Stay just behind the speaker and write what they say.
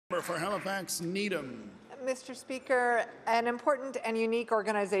member for Halifax Needham. Mr. Speaker, an important and unique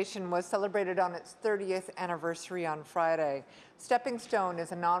organization was celebrated on its 30th anniversary on Friday. Stepping Stone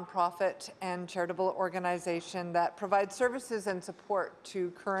is a nonprofit and charitable organization that provides services and support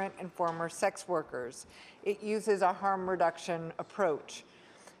to current and former sex workers. It uses a harm reduction approach.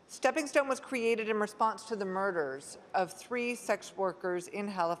 Stepping Stone was created in response to the murders of 3 sex workers in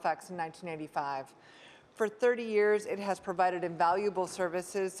Halifax in 1985. For 30 years, it has provided invaluable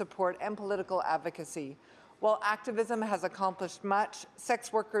services, support, and political advocacy. While activism has accomplished much,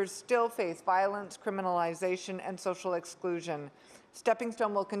 sex workers still face violence, criminalization, and social exclusion. Stepping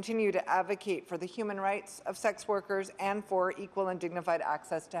Stone will continue to advocate for the human rights of sex workers and for equal and dignified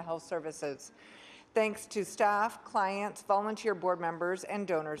access to health services. Thanks to staff, clients, volunteer board members, and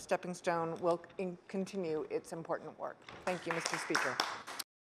donors, Stepping Stone will continue its important work. Thank you, Mr. Speaker.